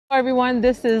Hello everyone,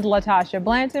 this is Latasha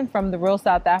Blanton from the Real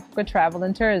South Africa Travel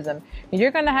and Tourism. And you're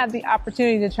going to have the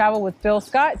opportunity to travel with Phil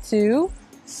Scott to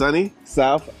sunny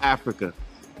South Africa.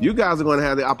 You guys are going to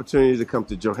have the opportunity to come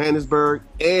to Johannesburg,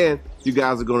 and you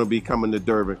guys are going to be coming to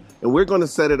Durban. And we're going to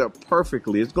set it up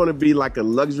perfectly. It's going to be like a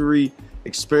luxury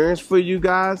experience for you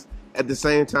guys. At the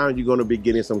same time, you're going to be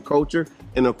getting some culture.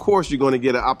 And of course, you're going to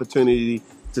get an opportunity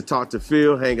to talk to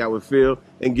Phil, hang out with Phil,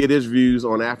 and get his views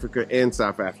on Africa and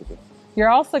South Africa. You're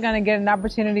also going to get an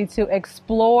opportunity to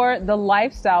explore the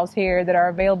lifestyles here that are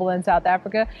available in South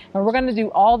Africa. And we're going to do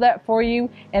all that for you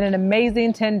in an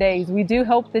amazing 10 days. We do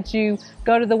hope that you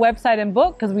go to the website and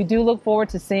book, because we do look forward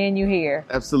to seeing you here.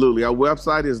 Absolutely. Our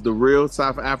website is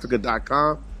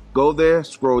therealsouthafrica.com. Go there,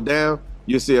 scroll down.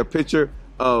 You'll see a picture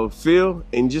of Phil,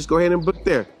 and just go ahead and book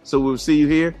there. So we'll see you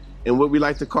here in what we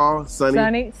like to call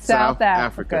sunny South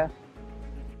Africa.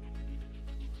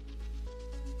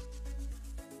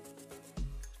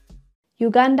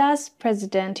 Uganda's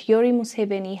President Yoweri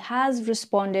Museveni has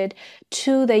responded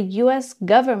to the US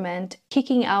government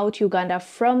kicking out Uganda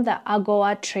from the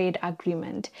AGOA trade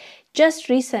agreement. Just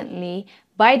recently,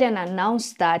 Biden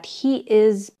announced that he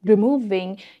is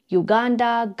removing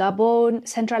Uganda, Gabon,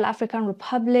 Central African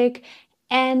Republic,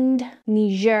 and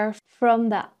Niger from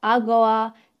the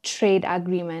AGOA trade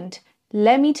agreement.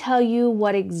 Let me tell you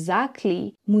what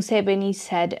exactly Museveni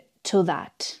said to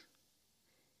that.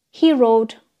 He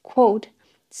wrote, quote,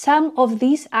 "Some of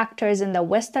these actors in the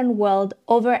Western world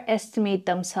overestimate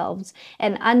themselves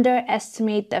and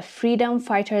underestimate the freedom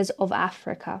fighters of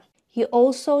Africa." He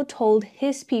also told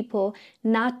his people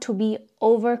not to be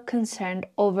over-concerned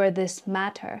over this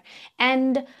matter.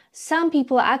 And some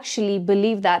people actually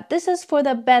believe that this is for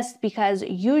the best, because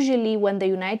usually when the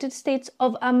United States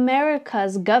of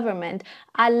America's government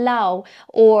allow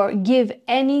or give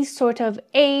any sort of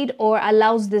aid or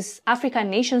allows this African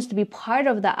nations to be part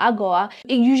of the AGOA,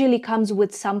 it usually comes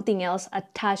with something else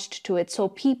attached to it. So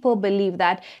people believe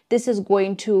that this is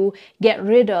going to get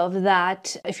rid of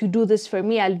that. If you do this for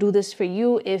me, I'll do this for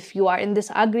you. If you are in this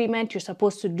agreement, you're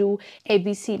supposed to do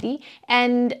ABCD.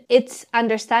 And it's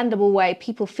understandable why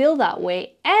people feel that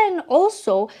way. And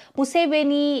also,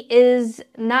 Museveni is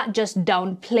not just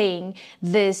downplaying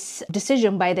this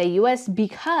decision by the US,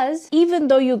 because even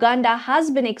though Uganda has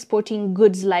been exporting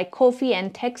goods like coffee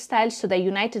and textiles to the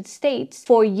United States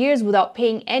for years without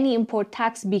paying any import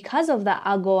tax because of the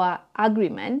AGOA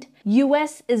agreement,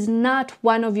 US is not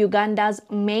one of Uganda's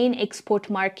main export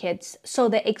markets, so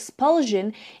the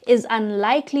expulsion is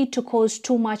unlikely to cause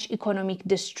too much economic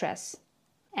distress.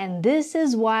 And this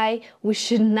is why we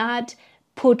should not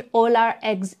put all our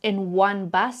eggs in one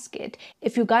basket.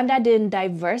 If Uganda didn't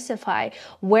diversify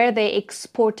where they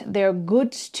export their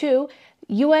goods to,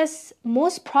 US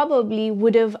most probably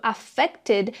would have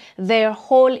affected their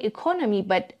whole economy,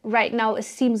 but right now it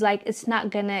seems like it's not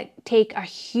gonna take a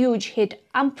huge hit.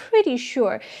 I'm pretty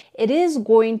sure it is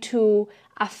going to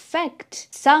affect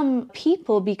some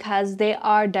people because they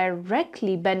are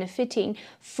directly benefiting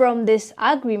from this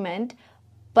agreement.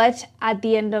 But at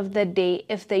the end of the day,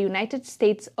 if the United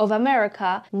States of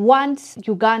America wants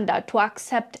Uganda to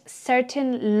accept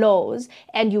certain laws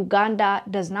and Uganda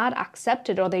does not accept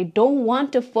it, or they don't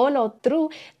want to follow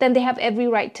through, then they have every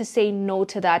right to say no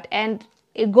to that. And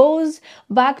it goes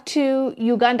back to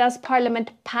Uganda's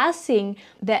parliament passing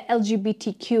the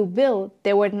LGBTQ bill.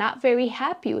 They were not very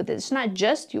happy with it. It's not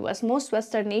just US. Most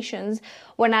Western nations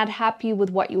were not happy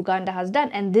with what Uganda has done.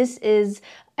 And this is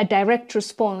a direct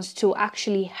response to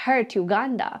actually hurt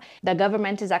Uganda. The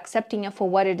government is accepting it for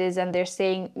what it is, and they're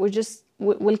saying,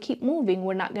 we'll keep moving.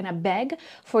 We're not going to beg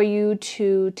for you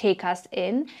to take us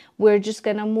in. We're just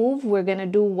going to move. We're going to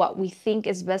do what we think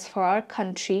is best for our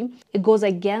country. It goes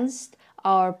against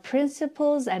our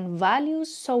principles and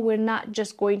values, so we're not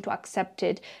just going to accept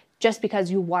it just because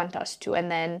you want us to.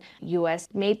 And then US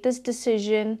made this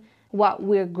decision. What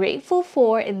we're grateful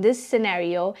for in this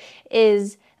scenario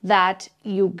is that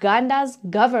Uganda's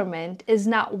government is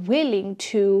not willing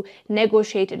to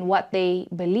negotiate in what they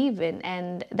believe in.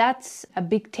 And that's a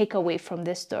big takeaway from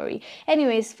this story.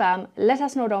 Anyways, fam, let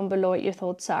us know down below what your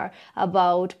thoughts are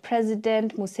about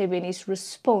President Museveni's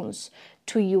response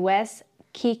to US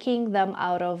kicking them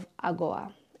out of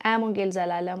AGOA. I'm Ongel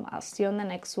Zalalam. I'll see you on the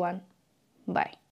next one. Bye.